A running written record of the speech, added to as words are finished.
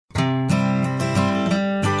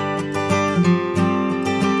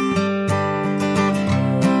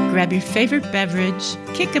grab your favorite beverage,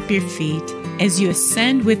 kick up your feet as you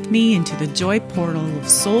ascend with me into the joy portal of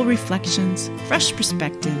soul reflections, fresh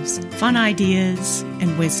perspectives, fun ideas,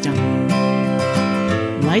 and wisdom.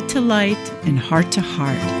 Light to light and heart to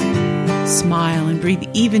heart. Smile and breathe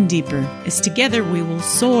even deeper as together we will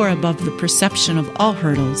soar above the perception of all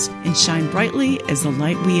hurdles and shine brightly as the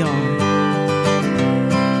light we are.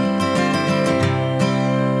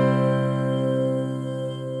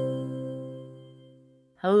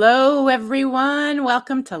 Hello, everyone.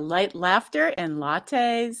 Welcome to Light, Laughter, and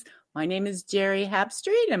Lattes. My name is Jerry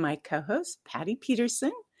Habstreet and my co-host, Patty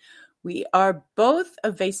Peterson. We are both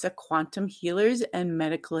Avesa quantum healers and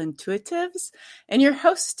medical intuitives, and your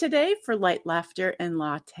hosts today for Light, Laughter, and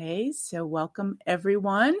Lattes. So welcome,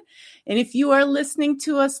 everyone. And if you are listening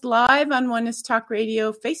to us live on Oneness Talk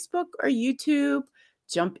Radio, Facebook, or YouTube,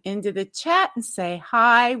 jump into the chat and say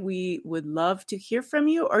hi. We would love to hear from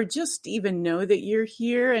you, or just even know that you're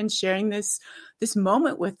here and sharing this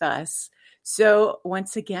moment with us. So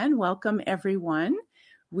once again, welcome everyone.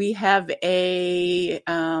 We have I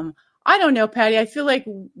don't know, Patty, I feel like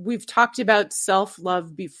we've talked about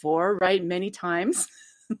self-love before, right? Many times.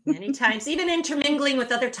 Many times, even intermingling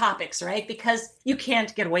with other topics, right? Because you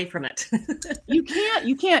can't get away from it. You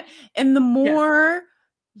can't. And the more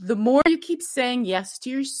you keep saying yes to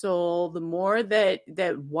your soul, the more that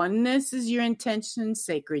oneness is your intention,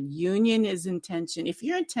 sacred union is intention. If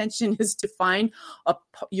your intention is to find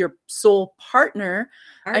your soul partner,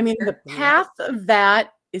 I mean, the path of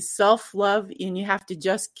that is self-love, and you have to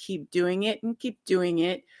just keep doing it and keep doing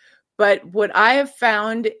it. But what I have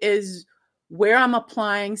found is where I'm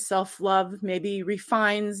applying self-love maybe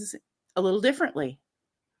refines a little differently.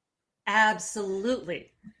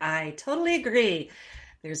 Absolutely. I totally agree.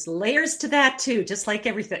 There's layers to that too, just like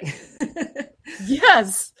everything.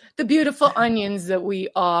 Yes, the beautiful onions that we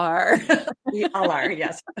are. We all are,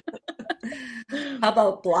 yes. How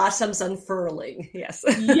about blossoms unfurling? Yes.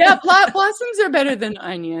 Yeah, blossoms are better than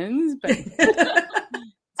onions. But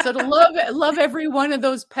so to love every one of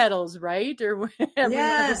those petals, right? Or every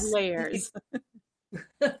one of those layers.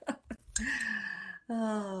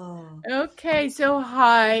 Oh. Okay, so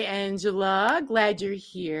hi, Angela. Glad you're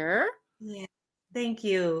here. Yeah. Thank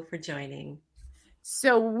you for joining.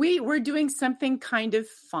 So we're doing something kind of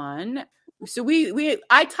fun. So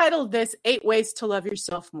I titled this 8 Ways to Love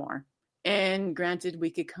Yourself More. And granted, we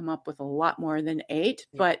could come up with a lot more than 8,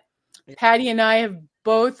 but Patty and I have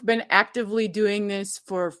both been actively doing this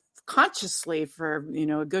consciously for,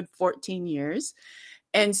 a good 14 years.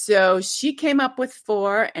 And so she came up with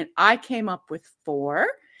 4 and I came up with 4.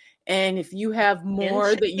 And if you have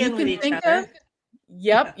more that you can think of,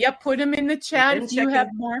 Yep. Put them in the chat if you have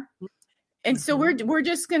more. And so we're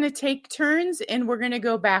just going to take turns and we're going to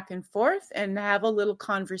go back and forth and have a little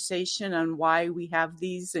conversation on why we have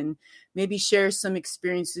these and maybe share some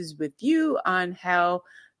experiences with you on how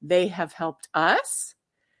they have helped us.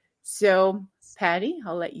 So, Patty,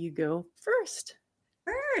 I'll let you go first.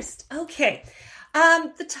 Okay.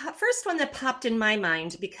 The first one that popped in my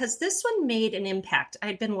mind, because this one made an impact.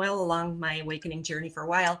 I'd been well along my awakening journey for a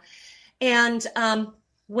while. And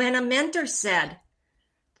when a mentor said,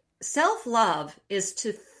 self-love is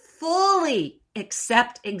to fully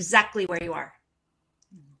accept exactly where you are.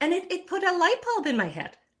 And it put a light bulb in my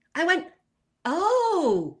head. I went,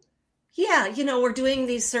 oh, yeah, we're doing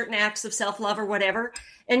these certain acts of self-love or whatever.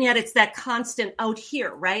 And yet it's that constant out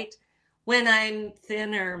here, right? When I'm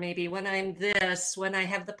thinner, maybe when I'm this, when I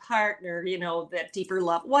have the partner, that deeper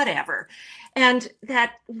love, whatever. And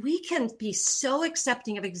that we can be so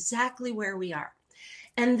accepting of exactly where we are.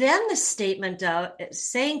 And then the statement of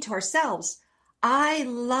saying to ourselves, I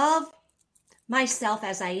love myself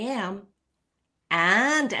as I am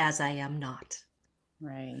and as I am not.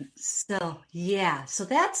 Right. So, yeah. So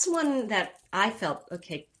that's one that I felt,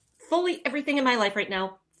 okay, fully everything in my life right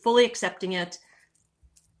now, fully accepting it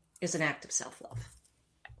is an act of self-love.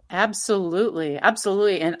 Absolutely.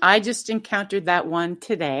 And I just encountered that one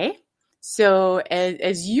today. So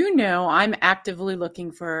as you know, I'm actively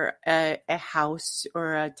looking for a house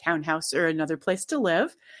or a townhouse or another place to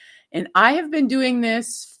live. And I have been doing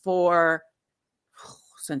this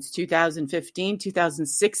since 2015,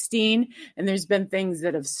 2016. And there's been things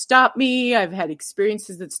that have stopped me. I've had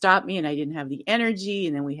experiences that stopped me and I didn't have the energy.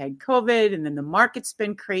 And then we had COVID and then the market's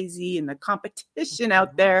been crazy and the competition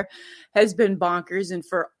out there has been bonkers. And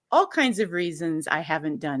for all kinds of reasons, I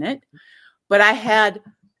haven't done it. But I had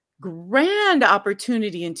grand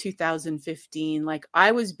opportunity in 2015. Like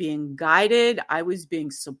I was being guided. I was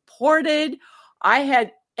being supported. I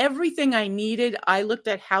had everything I needed. I looked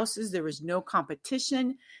at houses. There was no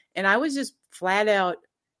competition. And I was just flat out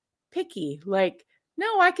picky. Like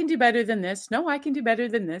No, I can do better than this. No, I can do better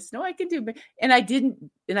than this. No, I can do and I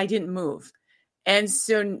didn't move. And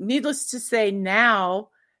so needless to say, now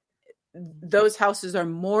those houses are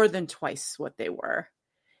more than twice what they were.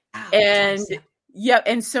 Wow, And twice, yeah. yeah,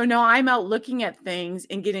 and so now I'm out looking at things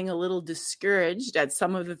and getting a little discouraged at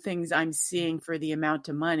some of the things I'm seeing for the amount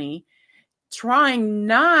of money, trying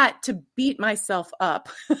not to beat myself up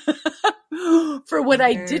for what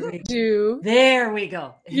I didn't do. There we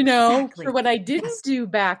go. Exactly. For what I didn't do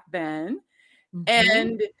back then. Mhm.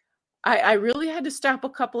 And I really had to stop a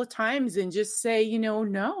couple of times and just say,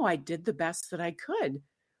 no, I did the best that I could,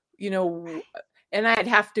 and I'd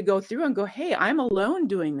have to go through and go, hey, I'm alone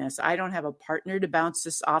doing this. I don't have a partner to bounce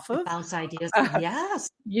this off of. Bounce ideas. Yes.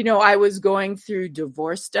 I was going through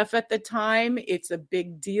divorce stuff at the time. It's a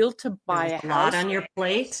big deal to buy a house. A lot on your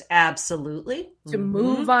plate. Absolutely. To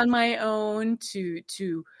move on my own,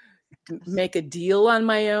 to make a deal on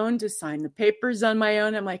my own, to sign the papers on my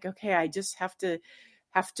own. I'm like, okay, I just have to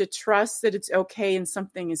trust that it's okay and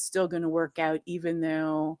something is still going to work out, even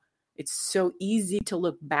though it's so easy to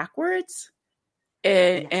look backwards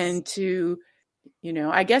and to,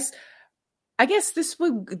 I guess this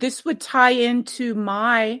would tie into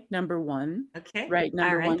my number one. Okay. Right.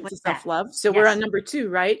 Number one What's to self-love. that? So Yes. we're on number two,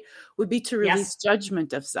 right? Would be to release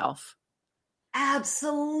judgment of self.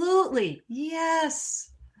 Absolutely.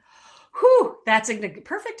 Yes. Whew, that's a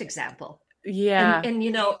perfect example. Yeah. And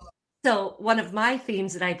so one of my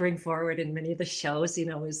themes that I bring forward in many of the shows,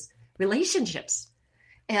 is relationships.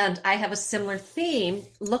 And I have a similar theme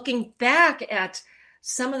looking back at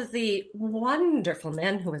some of the wonderful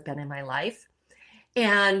men who have been in my life.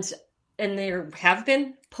 And there have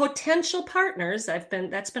been potential partners.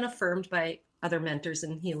 That's been affirmed by other mentors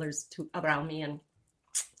and healers around me and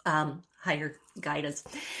higher guidance.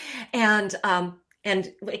 And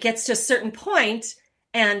it gets to a certain point,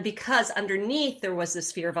 and because underneath there was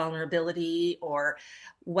this fear of vulnerability or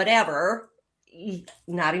whatever,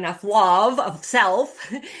 not enough love of self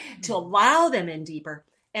to allow them in deeper.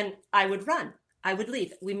 And I would run, I would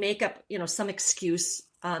leave. We make up, some excuse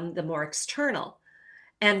on the more external.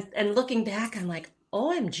 And looking back, I'm like,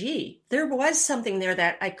 OMG, there was something there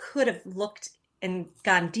that I could have looked and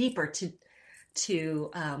gone deeper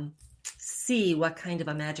to see what kind of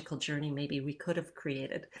a magical journey maybe we could have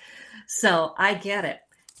created. So I get it.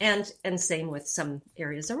 And same with some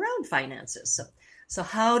areas around finances. So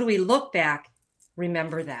how do we look back?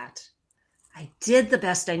 Remember that I did the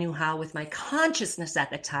best I knew how with my consciousness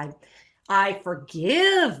at the time. I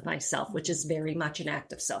forgive myself, which is very much an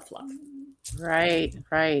act of self-love. Right.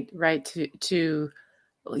 To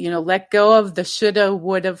let go of the shoulda,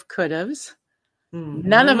 woulda, couldas. Mm-hmm.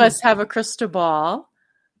 None of us have a crystal ball,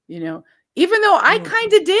 even though I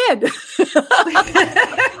kind of did.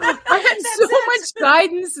 I had so much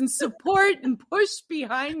guidance and support and push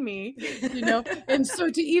behind me, and so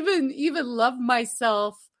to even love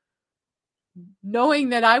myself, knowing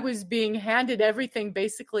that I was being handed everything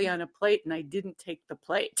basically on a plate and I didn't take the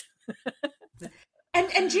plate.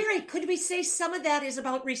 And Jerry, could we say some of that is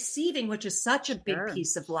about receiving, which is such a big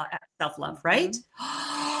piece of self-love, right?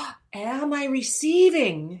 Mm-hmm. Am I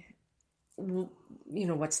receiving?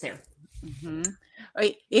 What's there? Mm-hmm.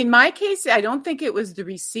 In my case, I don't think it was the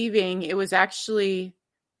receiving. It was actually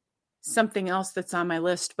something else that's on my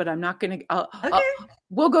list, but I'm not going to. Okay.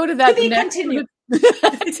 We'll go to that next.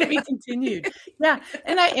 To be continued. Yeah,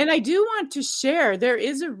 and I do want to share. There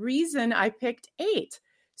is a reason I picked 8.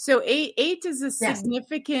 So 8 is a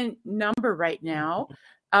significant number right now.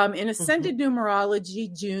 In ascended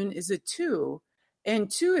numerology, June is a 2.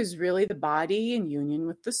 And 2 is really the body in union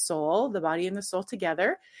with the soul, the body and the soul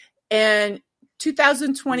together. And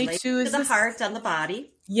 2022 is the heart on the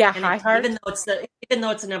body. Yeah, and high heart. Even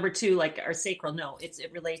though it's a number 2, like our sacral, no, it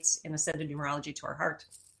relates in ascended numerology to our heart.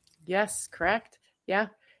 Yes, correct. Yeah.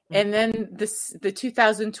 And then the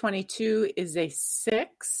 2022 is a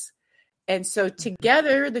 6. And so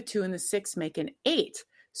together, the 2 and the 6 make an 8.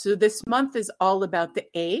 So this month is all about the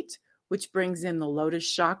 8, which brings in the lotus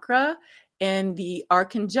chakra and the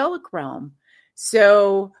archangelic realm.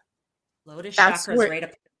 So lotus chakra is right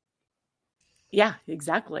up. Yeah,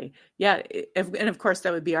 exactly. Yeah. And of course,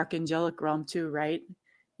 that would be archangelic realm too, right?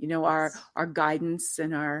 Our guidance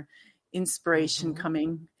and our inspiration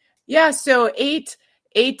coming. Yeah. So 8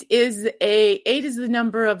 is the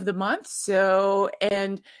number of the month. So,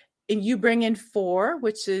 and you bring in 4,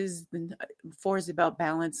 which is 4 is about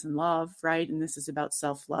balance and love, right? And this is about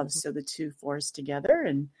self-love. So the 2 4s together,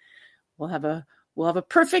 and we'll have a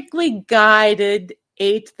perfectly guided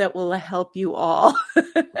 8 that will help you all.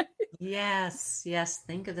 Yes.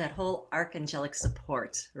 Think of that whole archangelic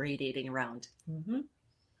support radiating around. Mm-hmm.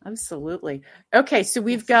 Absolutely. Okay, so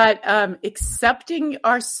we've got accepting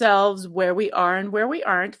ourselves where we are and where we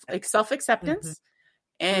aren't, like self-acceptance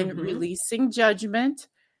and releasing judgment.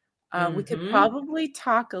 We could probably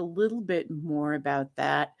talk a little bit more about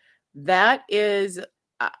that. That is,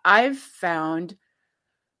 I've found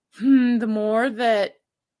the more that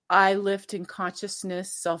I lift in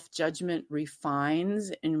consciousness, self-judgment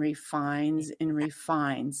refines and refines and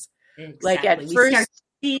refines. Exactly. Like at first,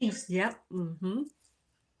 yep.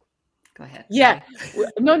 Go ahead. Yeah.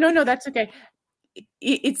 No, that's okay.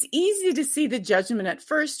 It's easy to see the judgment at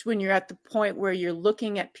first when you're at the point where you're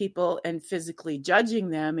looking at people and physically judging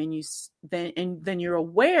them, and then you're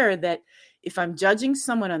aware that if I'm judging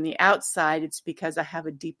someone on the outside, it's because I have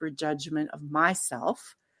a deeper judgment of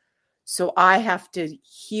myself. So I have to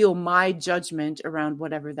heal my judgment around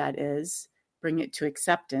whatever that is, bring it to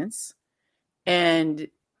acceptance. And,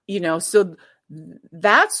 so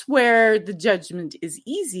that's where the judgment is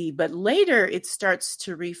easy, but later it starts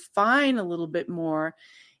to refine a little bit more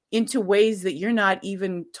into ways that you're not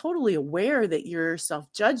even totally aware that you're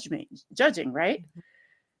judging, right?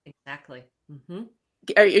 Exactly.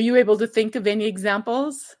 Are you able to think of any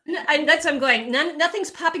examples? That's I'm going. Nothing's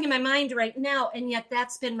popping in my mind right now, and yet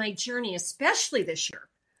that's been my journey, especially this year.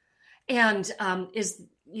 And is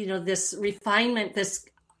this refinement, this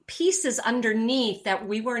pieces underneath that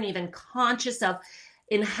we weren't even conscious of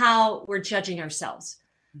in how we're judging ourselves.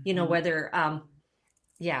 Whether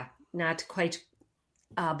not quite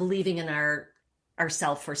believing in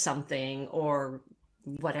ourself for something or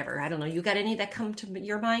whatever. I don't know. You got any that come to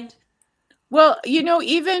your mind? Well,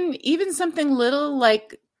 even something little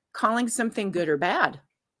like calling something good or bad.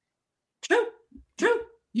 True.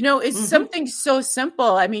 It's something so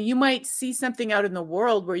simple. I mean, you might see something out in the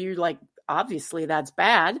world where you're like, obviously that's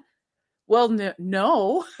bad. Well,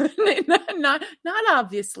 no, not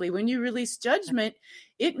obviously. When you release judgment,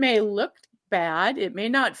 it may look bad. It may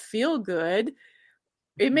not feel good.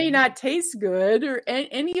 It may not taste good or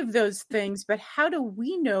any of those things. But how do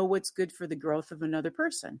we know what's good for the growth of another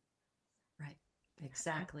person? Right.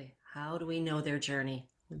 Exactly. How do we know their journey,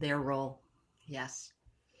 their role? Yes.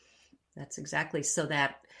 That's exactly. So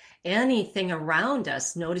that anything around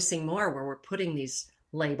us, noticing more where we're putting these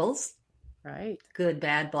labels, right? Good,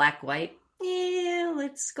 bad, black, white. Yeah,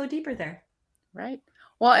 let's go deeper there. Right.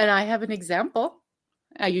 Well, and I have an example.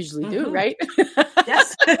 I usually do, right?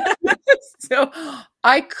 Yes. So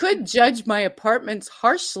I could judge my apartments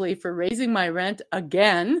harshly for raising my rent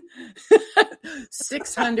again.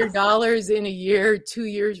 $600 in a year, 2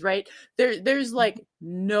 years, right? There's like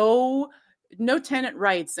no tenant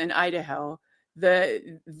rights in Idaho.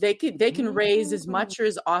 They can raise as much or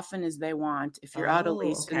as often as they want if you're out of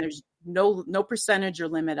lease, and there's no percentage or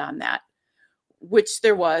limit on that, which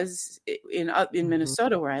there was in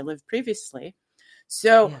Minnesota where I lived previously.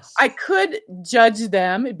 So yes. I could judge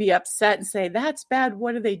them and be upset and say, that's bad.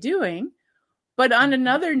 What are they doing? But on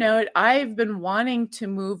another note, I've been wanting to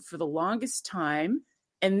move for the longest time.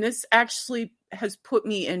 And this actually has put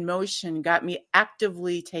me in motion, got me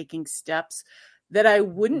actively taking steps that I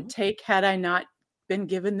wouldn't take had I not been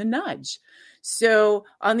given the nudge. So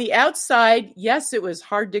on the outside, yes, it was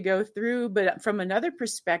hard to go through, but from another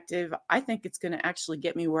perspective, I think it's going to actually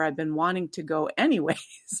get me where I've been wanting to go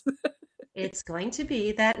anyways. It's going to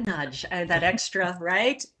be that nudge, that extra,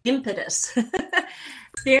 right? Impetus.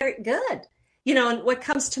 Very good. And what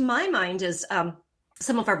comes to my mind is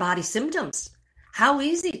some of our body symptoms. How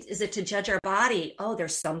easy is it to judge our body? Oh,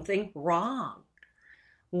 there's something wrong.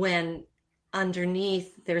 When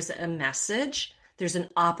underneath there's a message, there's an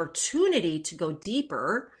opportunity to go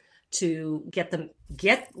deeper, to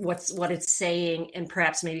get what it's saying, and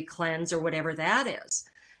perhaps maybe cleanse or whatever that is.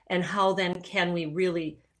 And how then can we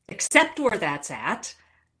really accept where that's at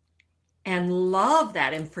and love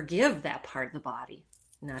that and forgive that part of the body,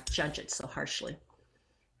 not judge it so harshly.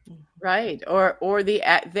 Right. Or the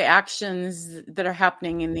actions that are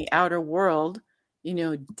happening in the outer world,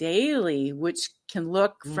 daily, which can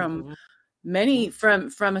look from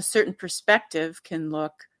from a certain perspective can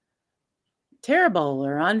look terrible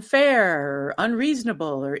or unfair or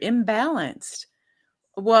unreasonable or imbalanced.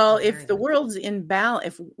 Well, if the world's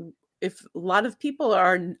imbalanced, if a lot of people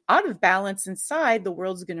are out of balance inside, the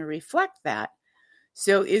world's going to reflect that.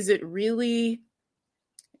 So is it really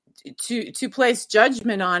to place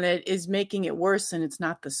judgment on it is making it worse, and it's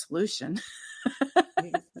not the solution.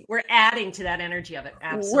 We're adding to that energy of it.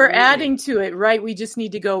 Absolutely. We're adding to it, right? We just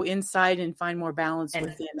need to go inside and find more balance and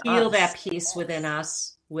within feel us. That peace within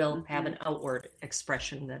us will have an outward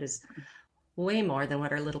expression that is way more than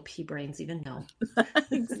what our little pea brains even know.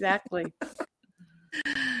 Exactly.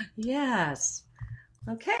 Yes.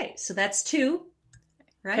 Okay. So that's 2.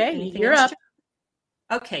 right? Okay, Anything you're else, up.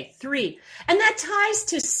 Jen? Okay, 3. And that ties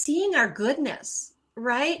to seeing our goodness,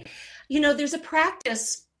 right? There's a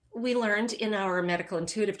practice we learned in our medical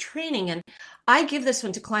intuitive training, and I give this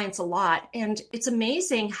one to clients a lot. And it's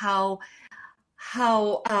amazing how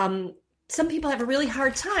some people have a really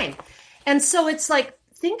hard time. And so it's like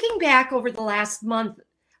thinking back over the last month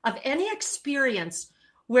of any experience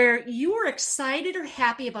where you were excited or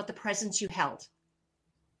happy about the presence you held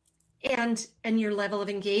and your level of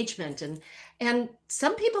engagement. And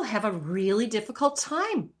some people have a really difficult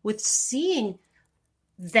time with seeing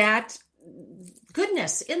that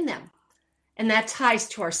goodness in them. And that ties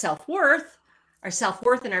to our self-worth. Our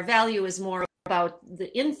self-worth and our value is more about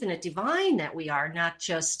the infinite divine that we are, not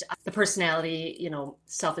just the personality,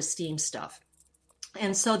 self-esteem stuff.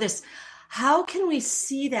 And so how can we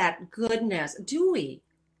see that goodness? Do we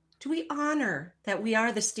honor that we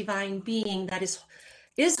are this divine being that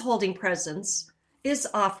is holding presence, is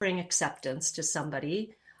offering acceptance to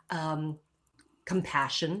somebody,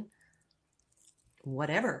 compassion,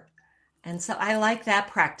 whatever. And so I like that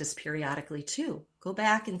practice periodically too. Go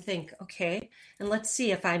back and think, okay, and let's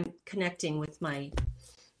see if I'm connecting with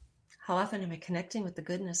how often am I connecting with the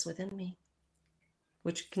goodness within me?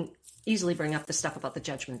 Which can easily bring up the stuff about the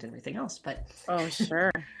judgment and everything else, but. Oh,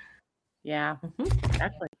 sure. Yeah,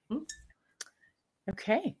 exactly.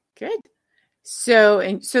 Okay, good. So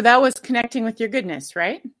that was connecting with your goodness,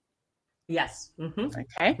 right? Yes.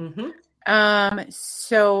 Okay.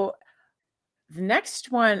 So the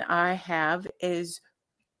next one I have is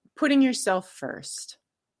putting yourself first.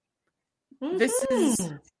 This is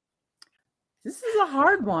a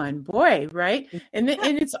hard one, boy, right? And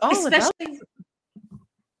it's all about.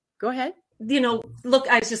 Go ahead. Look,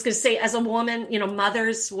 I was just going to say, as a woman,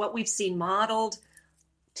 mothers, what we've seen modeled,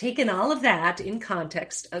 taking all of that in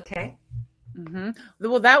context. Okay.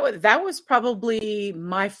 Well, that was probably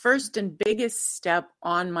my first and biggest step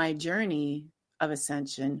on my journey of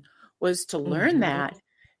ascension, was to learn that.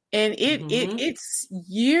 And it's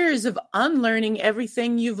years of unlearning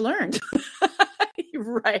everything you've learned.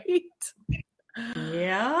 Right?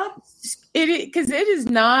 Yeah. Because it is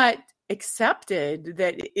not accepted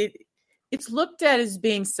that it's looked at as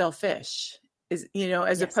being selfish, as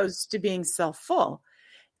Yes. opposed to being self-full.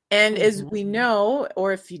 And as we know,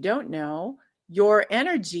 or if you don't know, your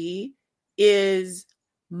energy is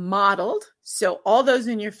modeled. So all those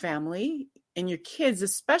in your family and your kids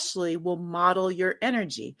especially will model your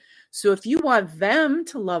energy. So if you want them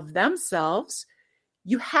to love themselves,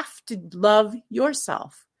 you have to love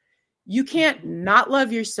yourself. You can't not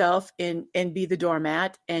love yourself and be the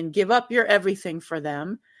doormat and give up your everything for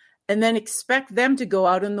them and then expect them to go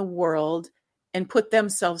out in the world and put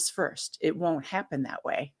themselves first. It won't happen that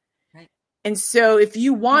way. Right. And so if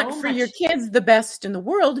you want for your kids the best in the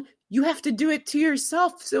world, you have to do it to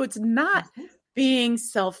yourself. So it's not being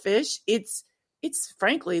selfish. It's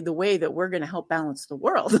frankly the way that we're going to help balance the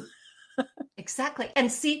world. Exactly.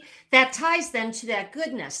 And see, that ties then to that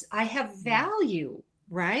goodness. I have value,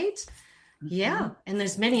 right? Yeah. And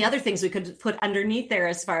there's many other things we could put underneath there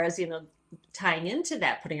as far as, tying into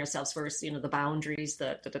that, putting ourselves first, the boundaries,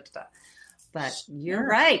 But you're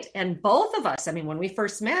right. And both of us, when we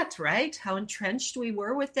first met, right, how entrenched we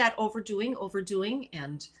were with that overdoing,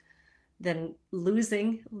 and then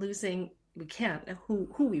losing, we can't, who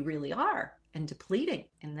we really are, and depleting.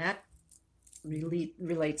 And that really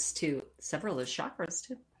relates to several of those chakras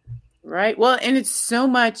too. Right. Well, and it's so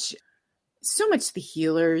much the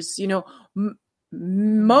healers,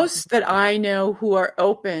 most that I know who are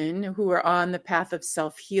open, who are on the path of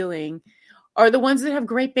self-healing, are the ones that have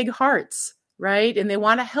great big hearts, right? And they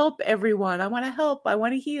want to help everyone. I want to help. I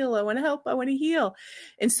want to heal. I want to help. I want to heal.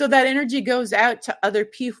 And so that energy goes out to other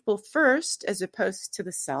people first, as opposed to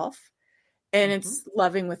the self. And it's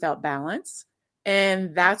loving without balance.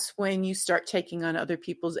 And that's when you start taking on other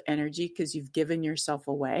people's energy because you've given yourself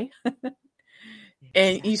away.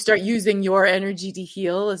 And you start using your energy to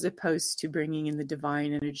heal as opposed to bringing in the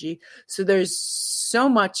divine energy. So there's so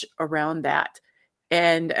much around that.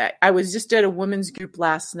 And I was just at a women's group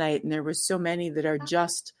last night, and there were so many that are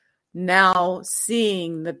just now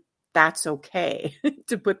seeing that that's okay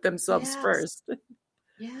to put themselves first.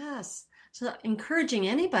 Yes. So encouraging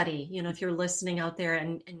anybody, if you're listening out there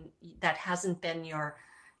and that hasn't been your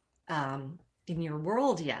in your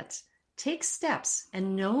world yet, take steps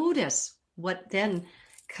and notice what then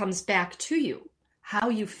comes back to you, how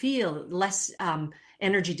you feel, less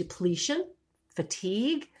energy depletion,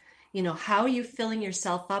 fatigue, how are you filling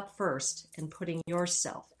yourself up first and putting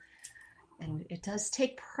yourself. And it does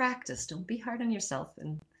take practice. Don't be hard on yourself.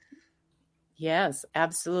 And yes,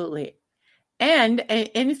 absolutely. And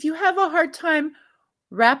if you have a hard time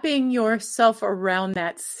wrapping yourself around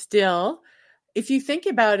that still, if you think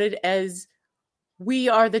about it as we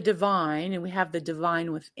are the divine and we have the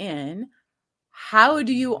divine within, how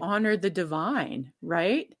do you honor the divine,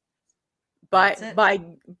 right? By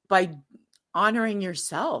honoring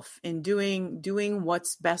yourself and doing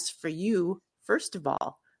what's best for you, first of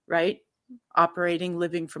all, right? Operating,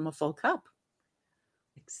 living from a full cup.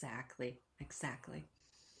 Exactly.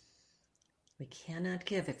 We cannot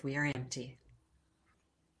give if we are empty.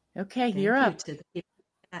 Okay, you're up. To the people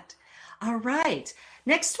that. All right.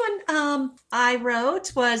 Next one I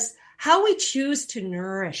wrote was how we choose to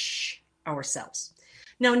nourish ourselves.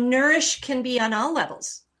 Now, nourish can be on all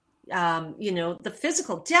levels. The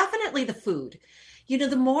physical, definitely the food.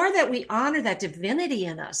 The more that we honor that divinity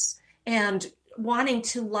in us and wanting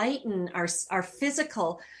to lighten our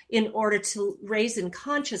physical in order to raise in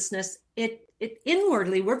consciousness, it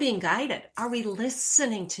inwardly we're being guided. Are we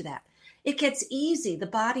listening to that? It gets easy. The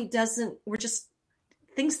body doesn't,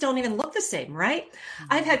 things don't even look the same, right? Mm-hmm.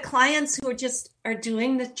 I've had clients who are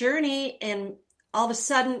doing the journey, and all of a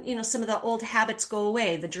sudden, some of the old habits go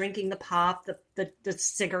away. The drinking, the pop, the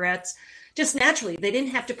cigarettes, just naturally. They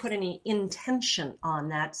didn't have to put any intention on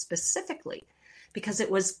that specifically because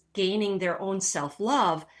it was gaining their own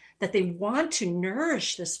self-love that they want to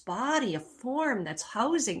nourish this body, a form that's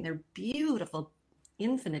housing their beautiful,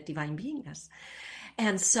 infinite divine beingness.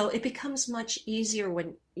 And so it becomes much easier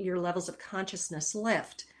when your levels of consciousness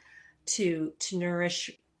lift to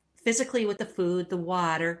nourish physically with the food, the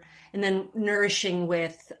water, and then nourishing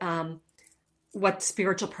with what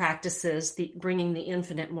spiritual practices, bringing the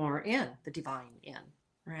infinite more in, the divine in,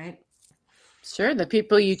 right? Sure. The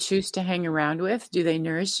people you choose to hang around with, do they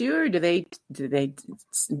nourish you, or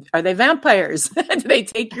are they vampires? Do they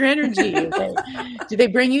take your energy? Do they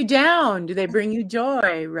bring you down? Do they bring you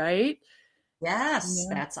joy? Right? Yes,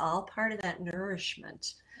 that's all part of that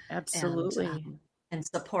nourishment. Absolutely. And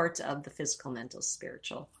support of the physical, mental,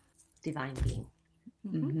 spiritual, divine being.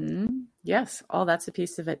 Mm-hmm. Yes, all that's a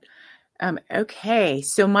piece of it. Okay,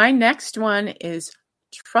 so my next one is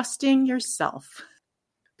trusting yourself.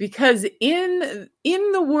 Because in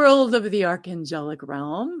the world of the archangelic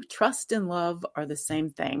realm, trust and love are the same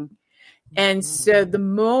thing. And so the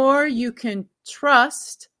more you can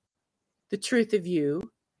trust the truth of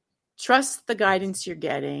you, trust the guidance you're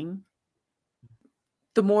getting,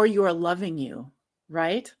 the more you are loving you,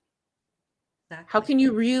 right? Exactly. How can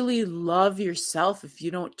you really love yourself if you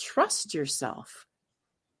don't trust yourself?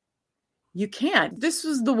 You can't. This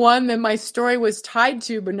was the one that my story was tied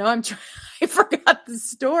to, but now I forgot the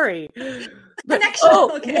story. But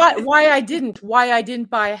okay. Why I didn't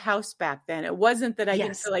buy a house back then. It wasn't that I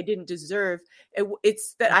didn't feel I didn't deserve.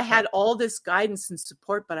 It's that I had all this guidance and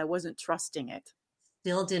support, but I wasn't trusting it.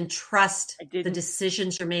 Still didn't trust the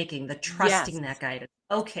decisions you're making, the trusting that guidance.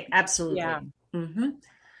 Okay, absolutely. Yeah. Mm-hmm.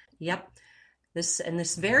 Yep.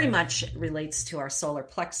 This very much relates to our solar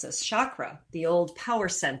plexus chakra, the old power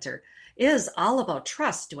center. Is all about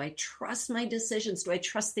trust. Do I trust my decisions? Do I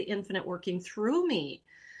trust the infinite working through me?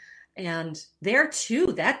 And there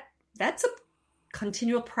too, that's a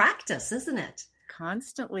continual practice, isn't it?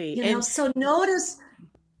 Constantly. So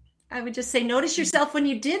I would just say, notice yourself when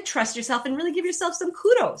you did trust yourself and really give yourself some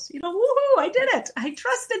kudos. Woohoo, I did it. I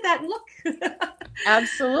trusted that. Look.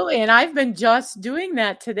 Absolutely. And I've been just doing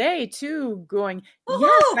that today too, going,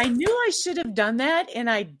 yes, I knew I should have done that. And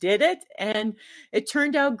I did it. And it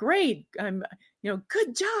turned out great.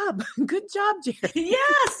 Good job. Good job, Jerry.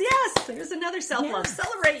 Yes. There's another self-love. Yes.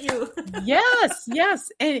 Celebrate you. Yes.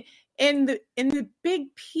 And the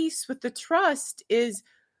big piece with the trust is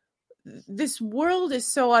this world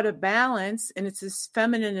is so out of balance, and it's this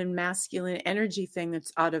feminine and masculine energy thing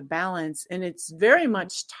that's out of balance. And it's very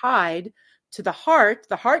much tied to the heart.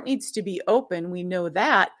 The heart needs to be open. We know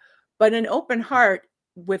that. But an open heart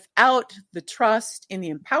without the trust and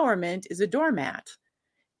the empowerment is a doormat.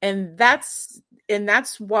 And that's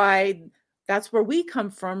where we come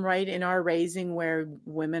from, right? In our raising, where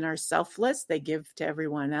women are selfless, they give to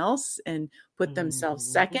everyone else and put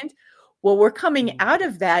themselves second. Well, we're coming out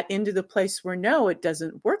of that into the place where no, it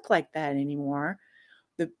doesn't work like that anymore.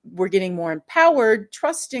 We're getting more empowered,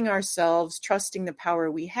 trusting ourselves, trusting the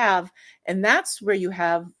power we have. And that's where you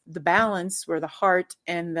have the balance, where the heart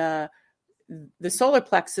and the solar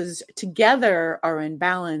plexus together are in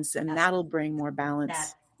balance, and that'll bring more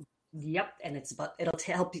balance. Yep. And it'll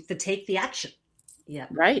help you to take the action. Yeah.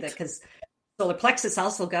 Right. Because solar plexus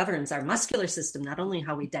also governs our muscular system, not only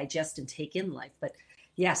how we digest and take in life, but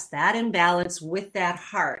yes, that imbalance with that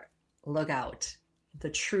heart, look out. The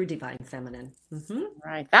true divine feminine. Mm-hmm.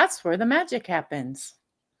 Right. That's where the magic happens.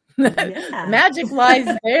 Yeah. Magic lies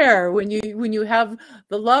there when you have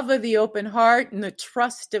the love of the open heart and the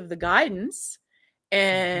trust of the guidance,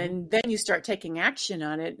 and then you start taking action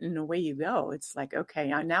on it, and away you go. It's like, okay,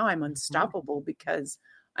 now I'm unstoppable because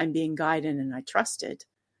I'm being guided and I trust it,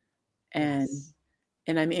 and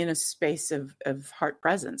I'm in a space of heart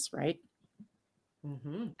presence, right?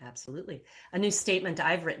 Absolutely. A new statement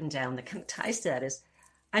I've written down that kind of ties to that is,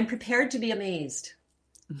 I'm prepared to be amazed.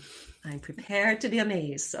 I'm prepared to be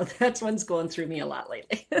amazed. So that one's going through me a lot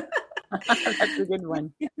lately. That's a good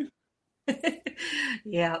one.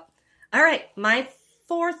 Yeah. All right. My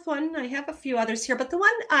fourth one, I have a few others here, but the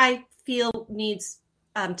one I feel needs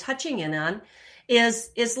touching in on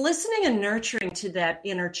is listening and nurturing to that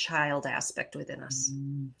inner child aspect within us.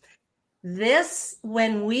 This,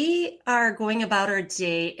 when we are going about our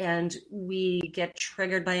day and we get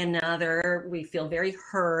triggered by another, we feel very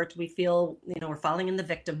hurt, we feel, we're falling in the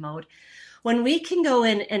victim mode. When we can go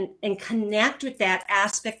in and connect with that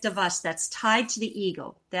aspect of us that's tied to the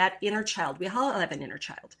ego, that inner child, we all have an inner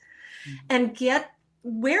child, and get,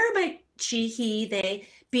 where might she, he, they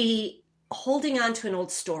be holding on to an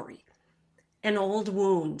old story, an old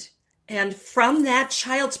wound. And from that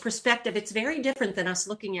child's perspective, it's very different than us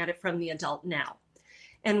looking at it from the adult now.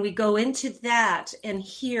 And we go into that and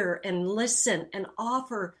hear and listen and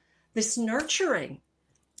offer this nurturing,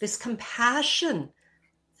 this compassion.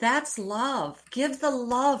 That's love. Give the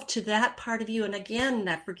love to that part of you. And again,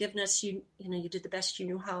 that forgiveness, you did the best you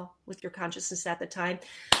knew how with your consciousness at the time.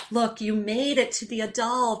 Look, you made it to the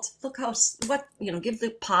adult. Look give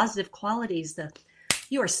the positive qualities,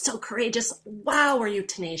 you are so courageous. Wow, are you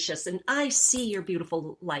tenacious? And I see your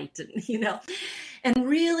beautiful light, and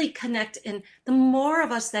really connect. And the more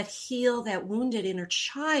of us that heal that wounded inner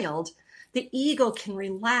child, the ego can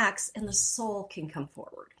relax and the soul can come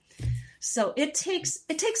forward. So it takes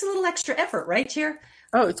a little extra effort, right, Chair?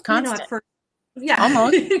 Oh, it's constant.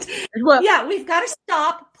 Almost. Well, yeah, we've got to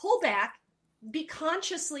stop, pull back, be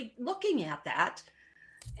consciously looking at that.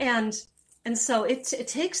 And so it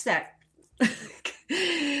takes that.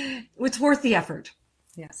 It's worth the effort.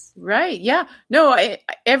 Yes. Right. Yeah. No,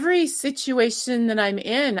 every situation that I'm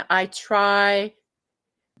in, I try,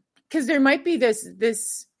 because there might be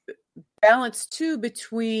this balance too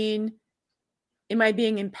between, am I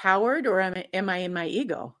being empowered or am I in my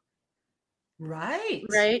ego? Right.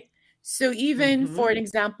 Right. So even for an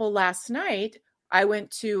example, last night, I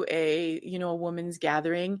went to a women's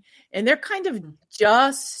gathering, and they're kind of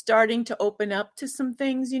just starting to open up to some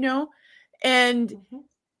things,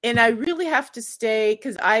 and I really have to stay,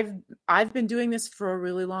 because I've been doing this for a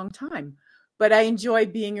really long time, but I enjoy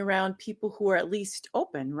being around people who are at least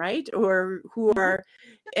open, right? Or who are,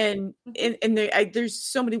 and there's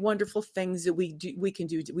so many wonderful things that we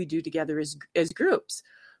do together as groups,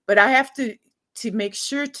 but I have to make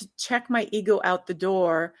sure to check my ego out the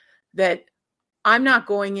door, that I'm not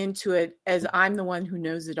going into it as I'm the one who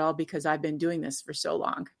knows it all because I've been doing this for so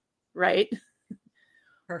long, right?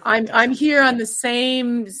 Perfect. I'm here on the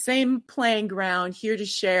same playing ground, here to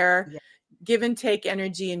share, give and take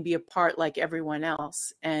energy and be a part like everyone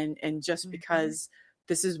else. And just because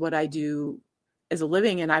this is what I do as a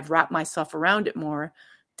living and I've wrapped myself around it more,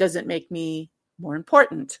 doesn't make me more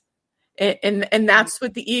important. And that's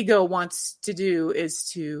what the ego wants to do, is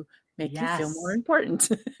to make you feel more important.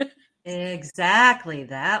 Exactly.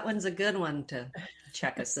 That one's a good one to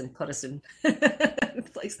check us and put us in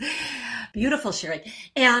place. Beautiful, Sherry.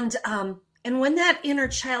 And when that inner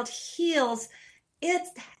child heals, it's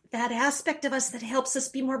that aspect of us that helps us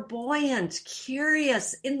be more buoyant,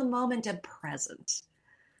 curious, in the moment, and present.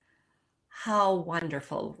 How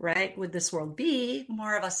wonderful, right? Would this world be?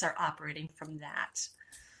 More of us are operating from that.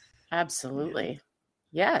 Absolutely.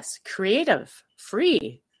 Yes. Creative,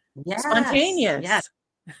 free, spontaneous. Yes.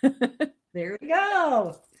 There we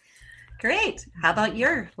go. Great. How about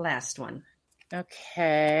your last one?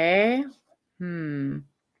 Okay. I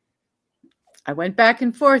went back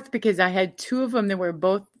and forth because I had two of them that were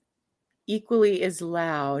both equally as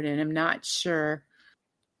loud, and I'm not sure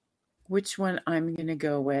which one I'm going to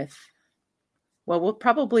go with. Well, we'll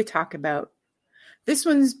probably talk about, this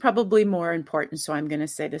one's probably more important, so I'm going to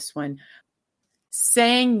say this one.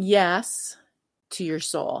 Saying yes to your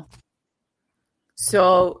soul.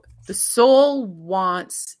 So the soul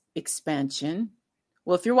wants expansion.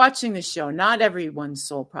 Well, if you're watching this show, not everyone's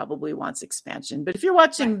soul probably wants expansion. But if you're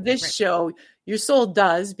watching this show, your soul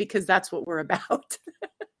does, because that's what we're about.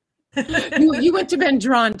 you wouldn't have been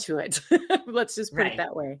drawn to it. Let's just put it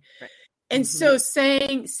that way. Right. And so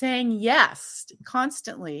saying yes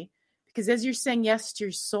constantly, because as you're saying yes to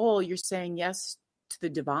your soul, you're saying yes to the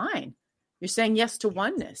divine. You're saying yes to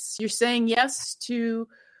oneness. You're saying yes to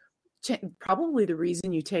probably the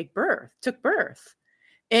reason you took birth.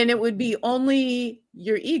 And it would be only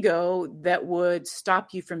your ego that would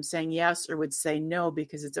stop you from saying yes or would say no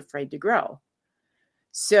because it's afraid to grow.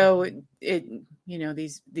 So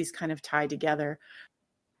these kind of tie together.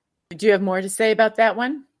 Do you have more to say about that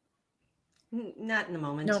one? Not in the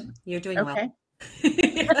moment. No. You're doing Okay. well.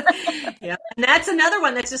 Yeah. And that's another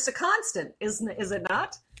one that's just a constant, is it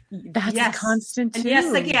not? That's a constant too. And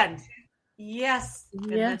yes, again. Yes.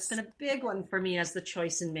 And Yes. that's been a big one for me as the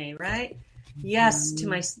choice in May, right? Yes, to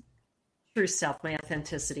my true self, my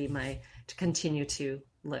authenticity, to continue to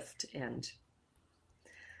lift and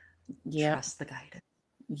trust the guidance.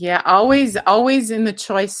 Yeah, always in the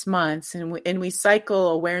choice months, and we cycle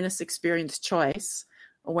awareness, experience, choice.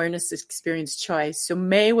 Awareness, experience, choice. So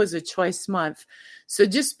May was a choice month. So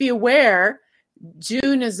just be aware,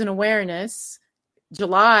 June is an awareness,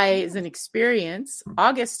 July is an experience,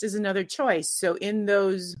 August is another choice. So in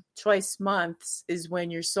those choice months is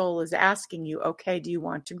when your soul is asking you, okay, do you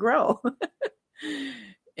want to grow?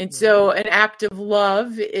 And so an act of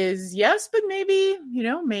love is yes, but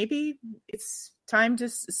maybe it's time to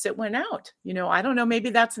sit one out. I don't know,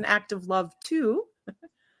 maybe that's an act of love too.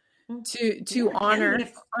 To honor.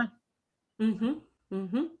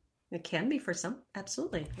 It can be for some.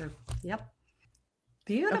 Absolutely. Yep.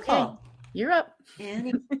 Beautiful. Okay. You're up.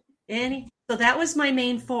 Annie. So that was my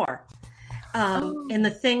main 4. And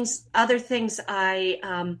the other things I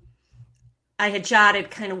had jotted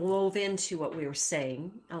kind of wove into what we were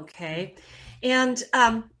saying. Okay. And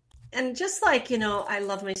just like, I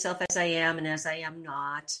love myself as I am and as I am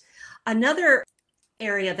not. Another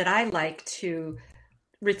area that I like to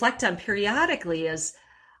reflect on periodically is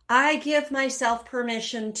I give myself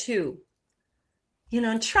permission to,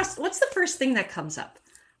 and trust. What's the first thing that comes up?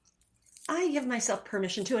 I give myself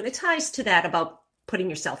permission to, and it ties to that about putting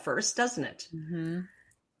yourself first, doesn't it? Mm-hmm.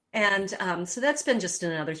 And so that's been just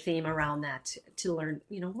another theme around that to learn,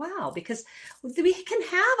 wow, because we can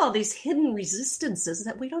have all these hidden resistances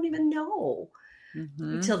that we don't even know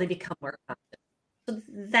until they become more conscious. So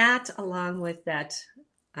that, along with that,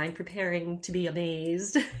 I'm preparing to be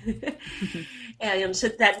amazed, and so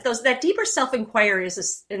that deeper self-inquiry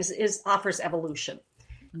offers evolution.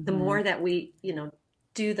 Mm-hmm. The more that we,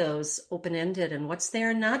 do those open-ended and what's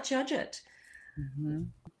there, and not judge it. Mm-hmm.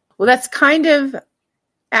 Well, that's kind of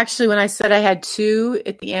actually when I said I had 2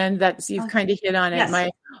 at the end. That you've kind of hit on it.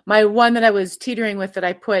 Yes. My one that I was teetering with that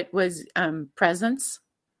I put was presence.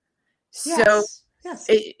 So yes.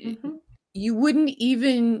 You wouldn't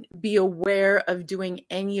even be aware of doing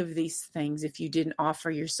any of these things if you didn't offer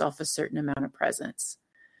yourself a certain amount of presence.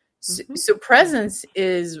 So presence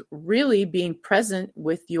is really being present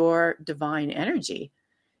with your divine energy.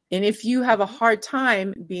 And if you have a hard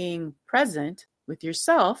time being present with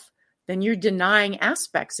yourself, then you're denying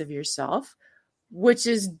aspects of yourself, which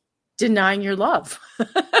is denying your love.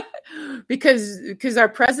 because our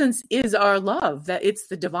presence is our love, that it's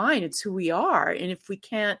the divine, it's who we are. And if we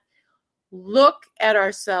can't look at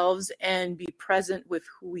ourselves and be present with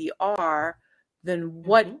who we are, then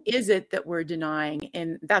what is it that we're denying?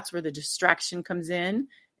 And that's where the distraction comes in.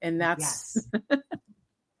 And that's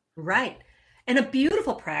right. And a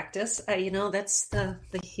beautiful practice, that's the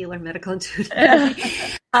healer medical intuitive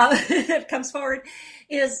that comes forward,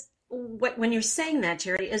 is when you're saying that,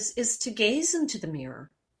 Jerry, is to gaze into the mirror,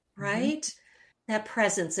 right? That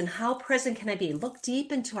presence, and how present can I be? Look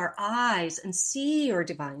deep into our eyes and see your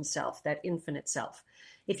divine self, that infinite self.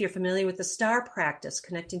 If you're familiar with the star practice,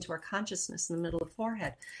 connecting to our consciousness in the middle of the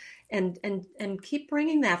forehead, and keep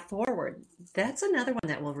bringing that forward. That's another one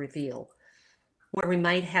that will reveal where we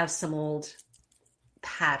might have some old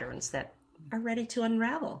patterns that are ready to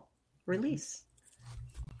unravel, release.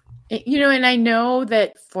 And I know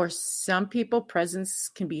that for some people, presence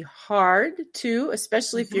can be hard too,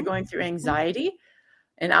 especially if you're going through anxiety.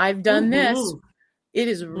 And I've done this. It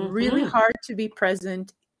is really hard to be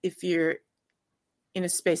present if you're in a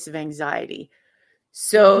space of anxiety.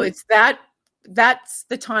 So it's that's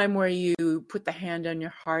the time where you put the hand on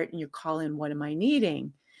your heart and you call in, what am I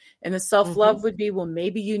needing? And the self-love would be, well,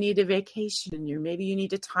 maybe you need a vacation, or maybe you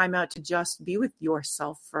need a time out to just be with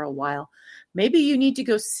yourself for a while. Maybe you need to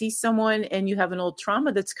go see someone and you have an old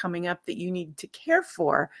trauma that's coming up that you need to care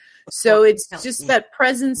for. So it's just that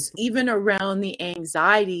presence, even around the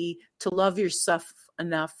anxiety, to love yourself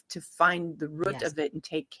enough to find the root of it and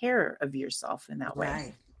take care of yourself in that way.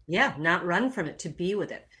 Right. Yeah, not run from it, to be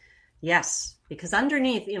with it. Yes, because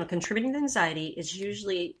underneath, contributing to anxiety is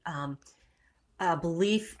usually a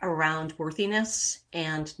belief around worthiness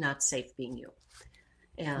and not safe being you.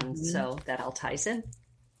 And so that all ties in.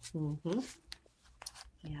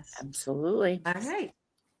 Yes. Absolutely. All right.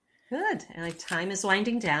 Good. And time is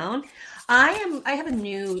winding down. I have a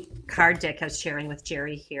new card deck I was sharing with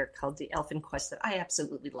Jerry here called the Elfin Quest that I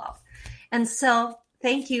absolutely love. And so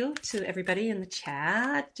thank you to everybody in the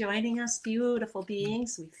chat joining us, beautiful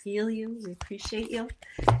beings. We feel you. We appreciate you.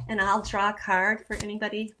 And I'll draw a card for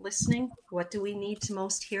anybody listening. What do we need to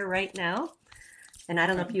most hear right now? And I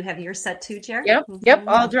don't know if you have your set too, Jerry. Yep.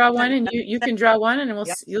 I'll draw one, and you can draw one, and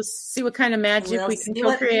you'll see what kind of magic we can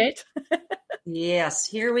co-create. Yes,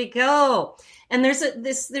 here we go. And there's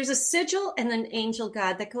a sigil and an angel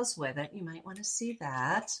god that goes with it. You might want to see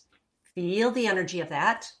that. Feel the energy of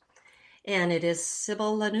that. And it is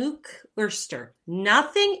Sybil Lanuk Urster.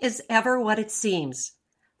 Nothing is ever what it seems.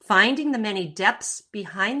 Finding the many depths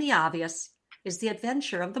behind the obvious is the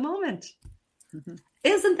adventure of the moment. Mm-hmm.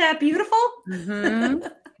 Isn't that beautiful? Mm-hmm.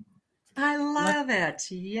 I love it.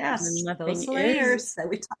 Yes, those layers that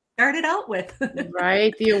we started out with.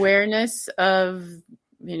 Right. The awareness of,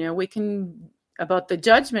 we can, about the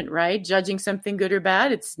judgment, right? Judging something good or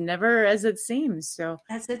bad, it's never as it seems. So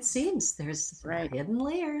as it seems, there's a hidden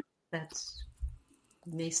layer that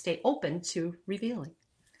may stay open to revealing.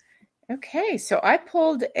 Okay. So I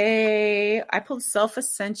pulled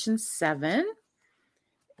Self-Ascension 7.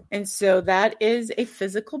 And so that is a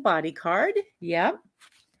physical body card. Yep.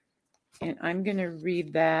 And I'm going to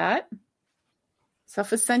read that.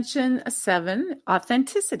 Self-Ascension 7,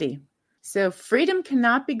 authenticity. So freedom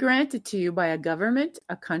cannot be granted to you by a government,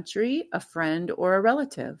 a country, a friend, or a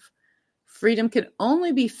relative. Freedom can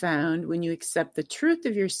only be found when you accept the truth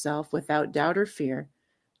of yourself without doubt or fear.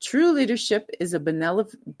 True leadership is a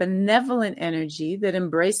benevolent energy that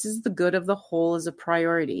embraces the good of the whole as a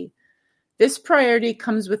priority. This priority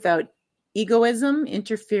comes without egoism,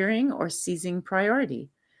 interfering, or seizing priority.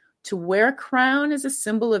 To wear a crown as a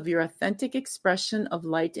symbol of your authentic expression of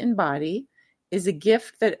light and body is a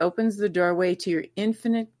gift that opens the doorway to your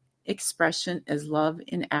infinite expression as love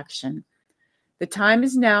in action. The time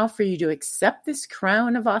is now for you to accept this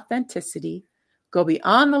crown of authenticity, go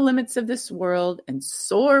beyond the limits of this world, and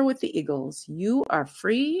soar with the eagles. You are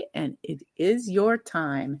free, and it is your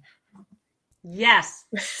time. Yes,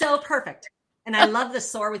 so perfect. And I love the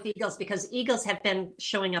soar with eagles because eagles have been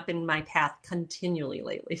showing up in my path continually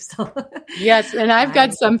lately. So yes, and I've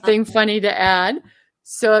got something funny to add.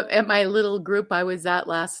 So at my little group I was at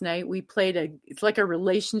last night, we played it's like a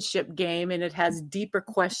relationship game, and it has deeper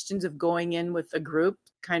questions of going in with a group,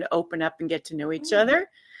 kind of open up and get to know each other.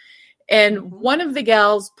 And one of the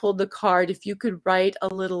gals pulled the card, if you could write a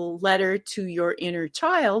little letter to your inner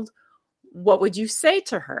child, what would you say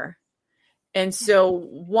to her? And so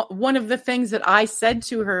one of the things that I said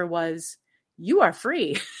to her was, you are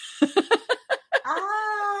free.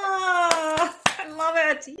 I love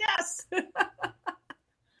it. Yes.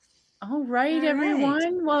 All right,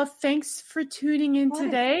 everyone. Well, thanks for tuning in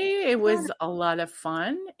today. It was a lot of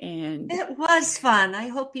fun. And it was fun. I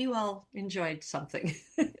hope you all enjoyed something.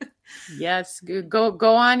 Yes. Go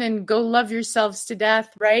on and go love yourselves to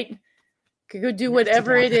death, right? Go do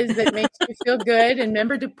whatever it is that makes you feel good. And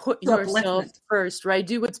remember to put yourself first, right?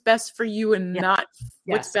 Do what's best for you and not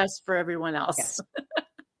what's best for everyone else. Yes.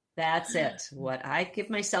 That's it. What I give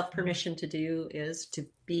myself permission to do is to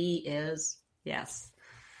be yes.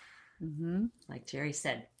 Mm-hmm. Like Jerry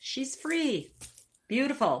said, she's free.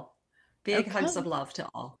 Beautiful. Big hugs of love to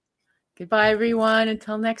all. Goodbye, everyone.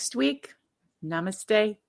 Until next week. Namaste.